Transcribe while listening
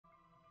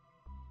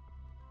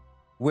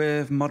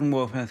With Modern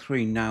Warfare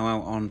 3 now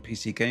out on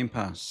PC Game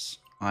Pass,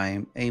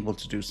 I'm able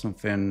to do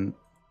something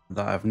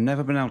that I've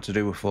never been able to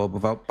do before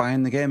without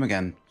buying the game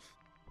again.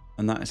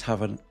 And that is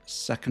have a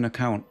second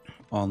account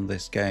on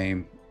this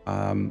game.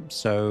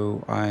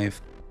 So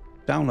I've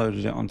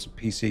downloaded it onto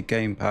PC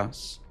Game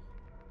Pass.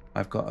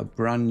 I've got a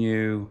brand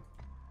new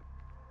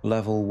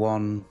level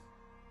 1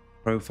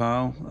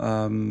 profile.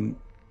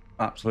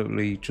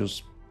 Absolutely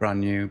just brand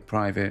new,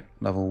 private,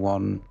 level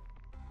 1.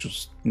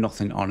 Just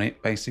nothing on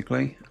it,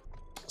 basically.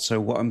 So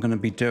what I'm going to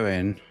be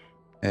doing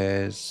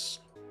is,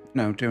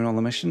 doing all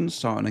the missions,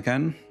 starting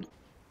again.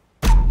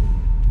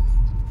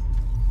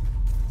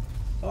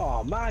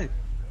 Oh man!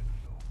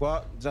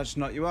 What? Did that just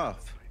knock you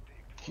off?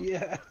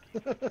 Yeah.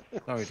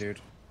 Sorry, dude.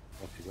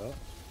 What you got?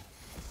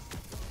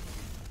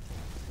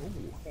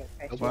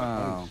 Ooh,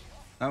 Wow,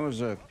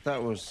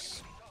 that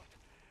was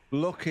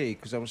lucky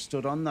because I was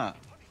stood on that.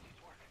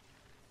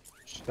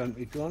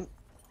 Stunty gun.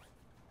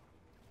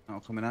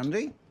 That'll come in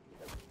handy.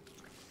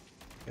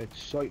 It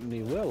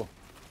certainly will.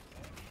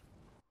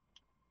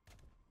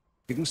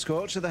 You can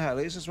scorch to the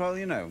helis as well.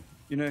 You know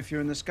if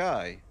you're in the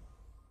sky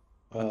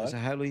and there's a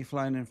heli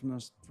flying in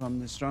from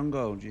the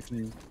stronghold, you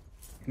can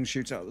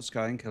shoot out of the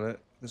sky and kill it.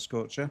 The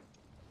scorcher.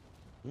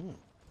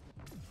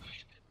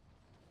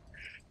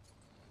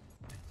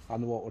 I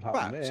know what would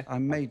happen there. I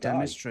may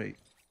demonstrate.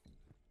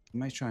 I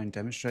may try and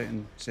demonstrate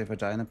and see if I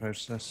die in the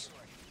process.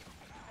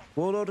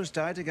 Warlord has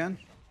died again.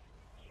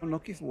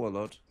 Unlucky for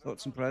Warlord.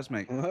 Thoughts and prayers,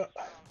 mate.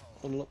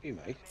 Unlucky,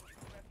 mate.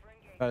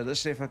 Alright, let's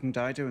see if I can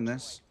die doing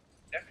this.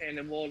 Definitely in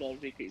the Warlord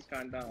if he keeps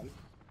going down.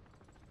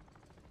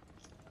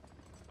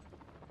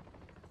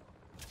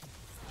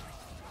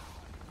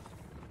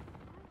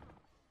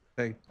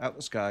 Okay, out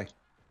the sky.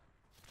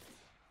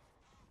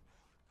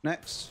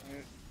 Next.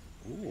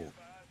 Ooh.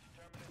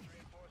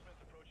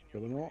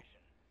 Killing what?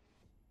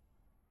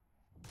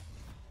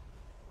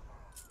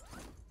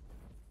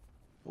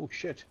 Oh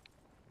shit.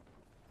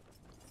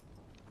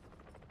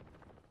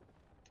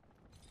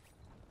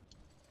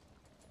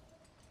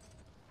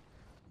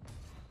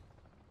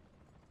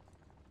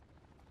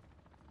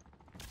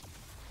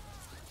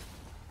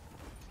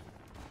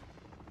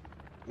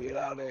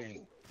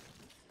 Reloading.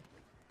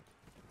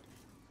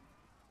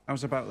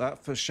 How's about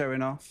that for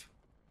showing off?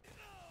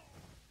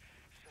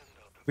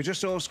 We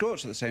just all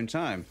scorched at the same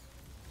time.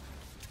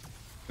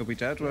 He'll be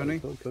dead, won't he?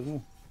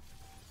 There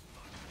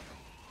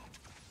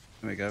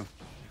we go.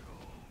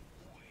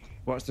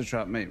 Watch the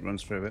trap, mate.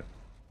 Runs through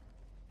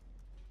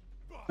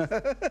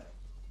it.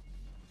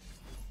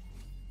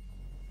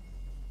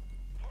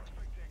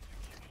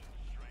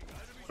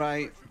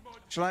 Right.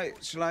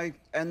 Shall I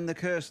end the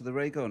curse of the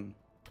ray gun?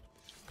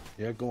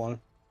 Yeah, go on.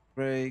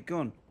 Ray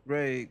gun.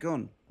 Ray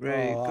gun.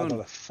 Ray gun. gun. I got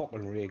a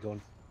fucking ray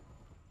gun.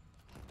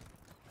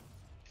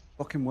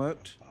 Fucking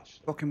worked.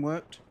 Fucking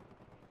worked.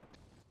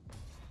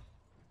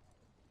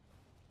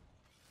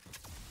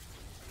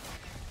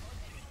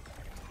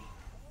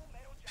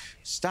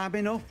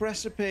 Stabbing up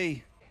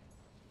recipe.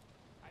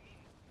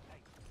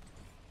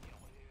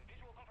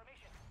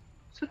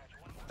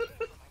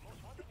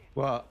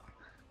 What?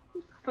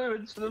 Flew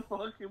into the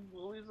fucking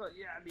wall. He's like,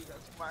 yeah, I need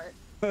that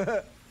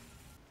smite.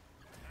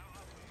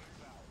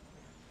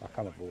 I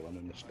kind of brought them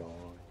in the sky.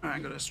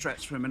 I'm gonna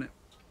stretch for a minute.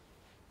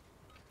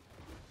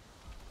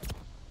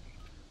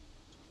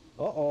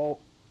 Uh-oh.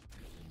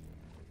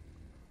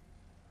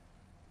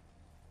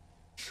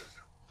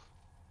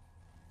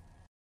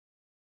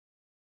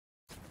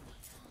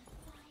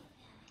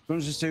 Don't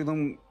just do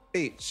them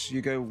each.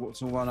 You go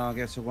to one, I'll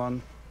get to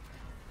one.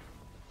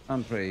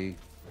 I'm pretty.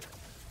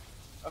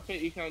 I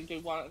think you can do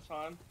one at a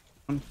time.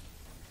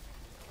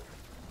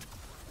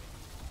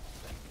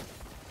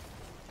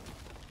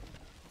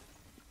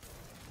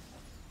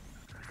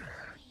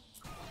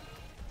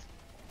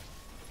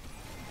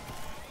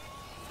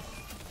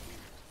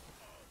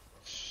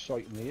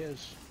 Certainly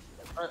is.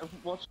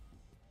 What?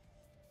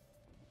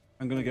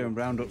 I'm gonna go and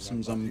round up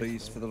some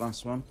zombies for the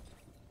last one.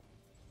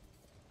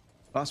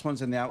 Last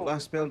one's in the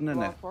Outlast building,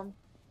 isn't it? One?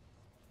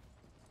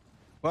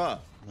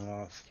 What?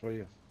 No,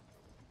 3.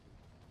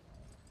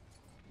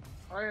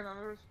 Oh yeah, no,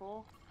 there is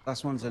 4.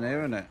 Last one's in here,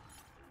 isn't it?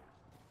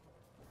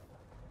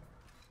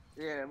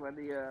 Yeah, where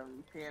the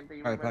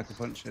PND Alright, pack of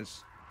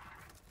punches.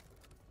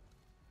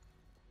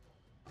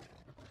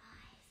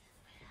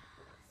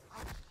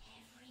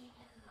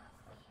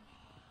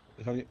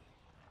 You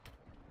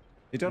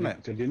done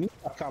it? Did you need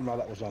that camera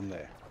that was on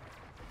there?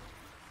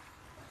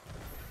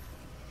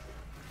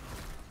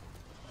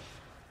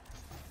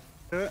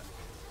 Do it.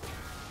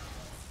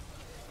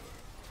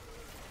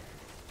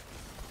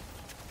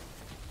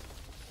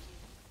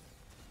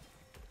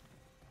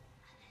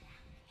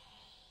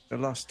 The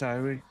Lost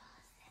Diary.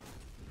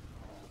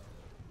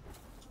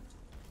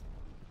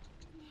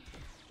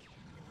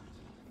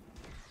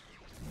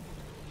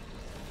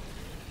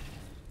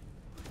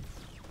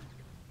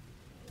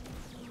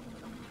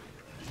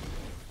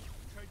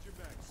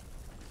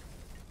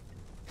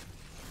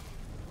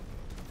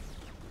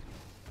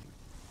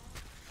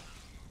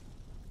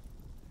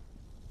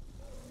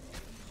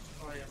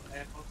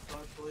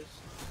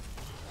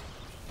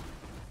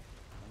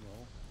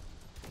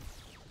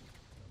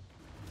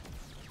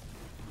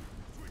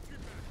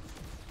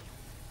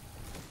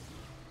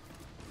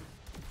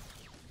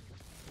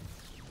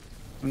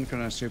 I'm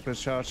gonna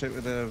supercharge it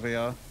with a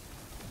VR.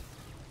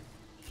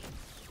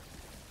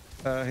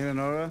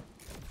 Eleonora?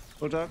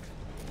 Bulldog?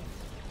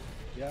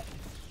 Yeah.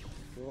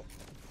 Sure.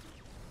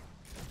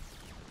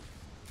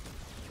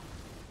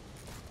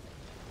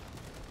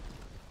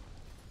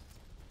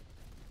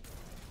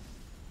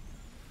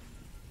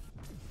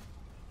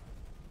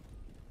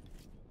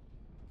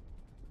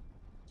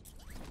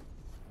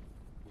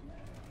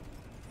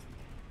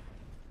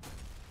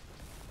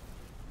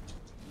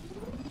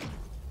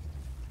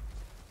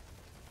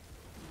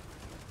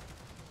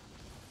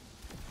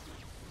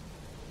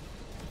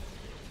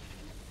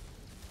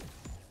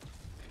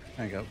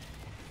 There you go.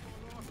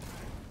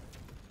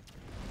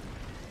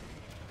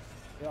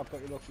 Yeah, I've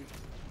got you, Lucky.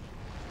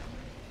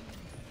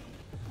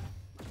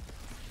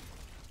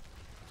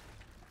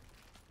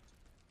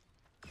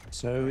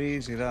 So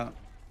easy that.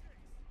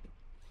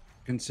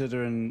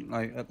 Considering,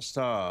 like, at the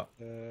start.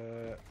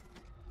 Do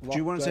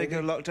you want to take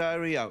a lock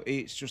diary out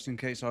each just in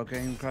case our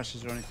game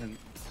crashes or anything?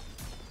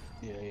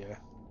 Yeah, yeah.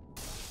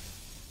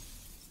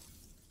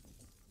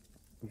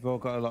 We've all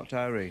got a lock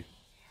diary.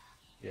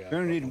 Yeah. We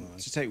only need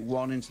to take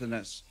one into the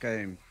next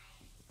game.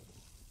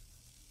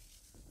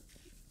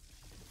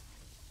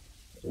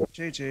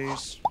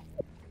 GG's.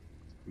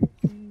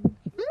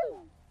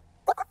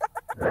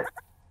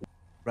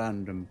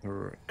 Random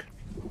perk.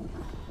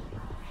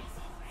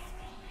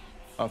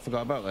 Oh, I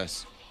forgot about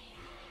this.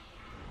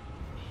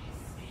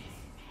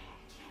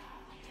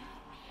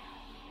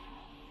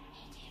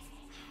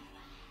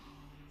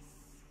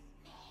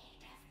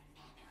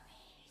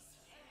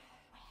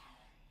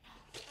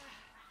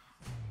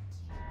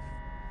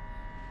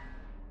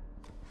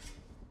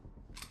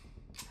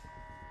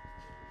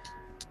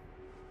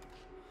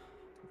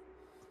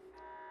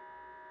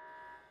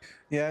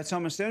 Yeah,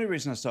 Thomas, the only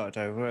reason I started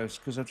over is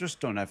because I've just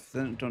done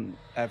everything, done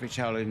every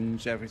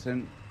challenge,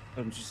 everything,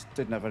 and just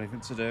didn't have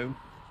anything to do.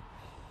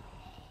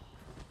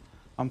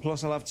 And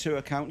plus I'll have 2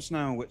 accounts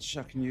now, which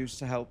I can use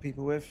to help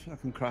people with. I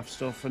can craft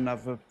stuff and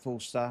have a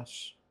full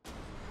stash. You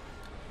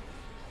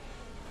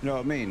know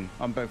what I mean?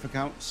 On both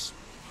accounts.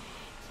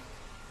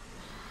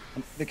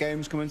 And the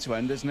game's coming to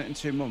end, isn't it, in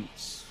 2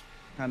 months?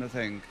 Kind of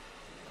thing.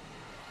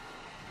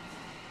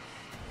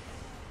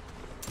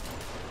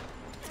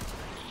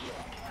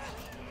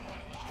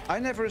 I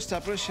never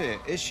established it.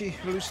 Is she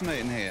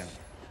hallucinating here?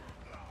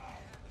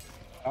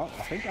 I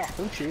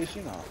think she is,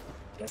 you know.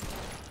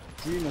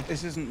 Dreaming.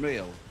 This isn't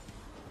real.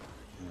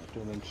 I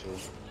don't think so.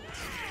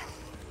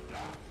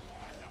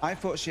 I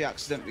thought she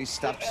accidentally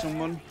stabbed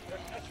someone.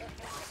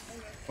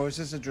 Or is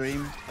this a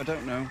dream? I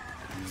don't know.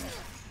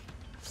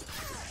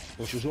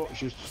 Well,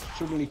 she's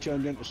suddenly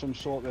turned into some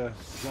sort of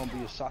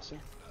zombie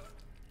assassin.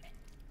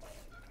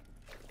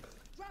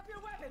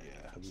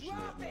 Yeah,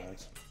 hallucinating,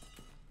 right.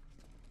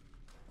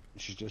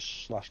 She's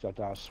just slashed her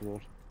dad's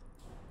throat.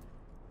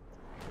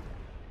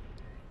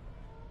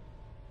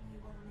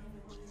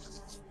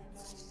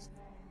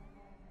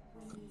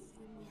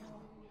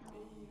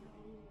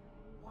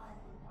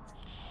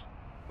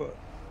 But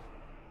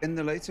in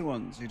the later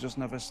ones, he doesn't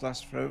have a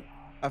slashed throat.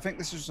 I think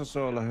this is just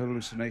all a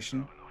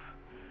hallucination.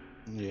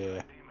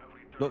 Yeah.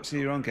 Look, see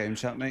your own game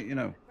chat, mate, you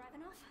know.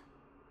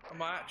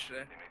 Am I actually?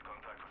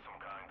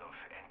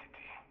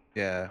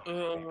 Yeah.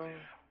 What?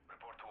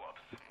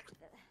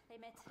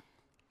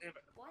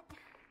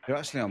 You're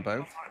actually on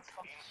both.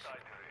 I'll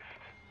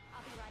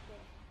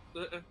be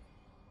right there.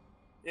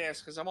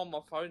 Yes, because I'm on my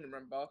phone,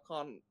 remember?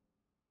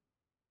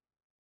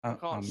 I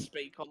can't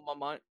speak on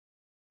my mic.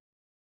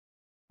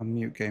 I'm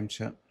mute game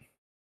chat.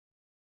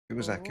 It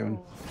was echoing.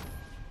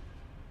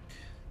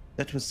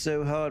 That was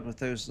so hard with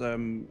those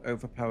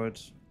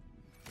overpowered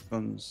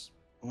guns.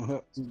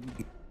 So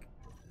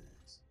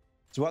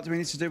what do we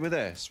need to do with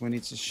this? We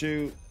need to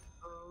shoot.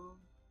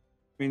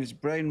 We need to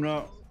brain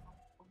rot.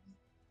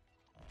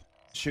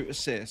 Shoot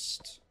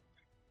assist.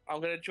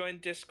 I'm going to join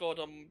Discord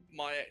on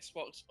my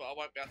Xbox, but I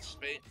won't be able to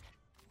speak.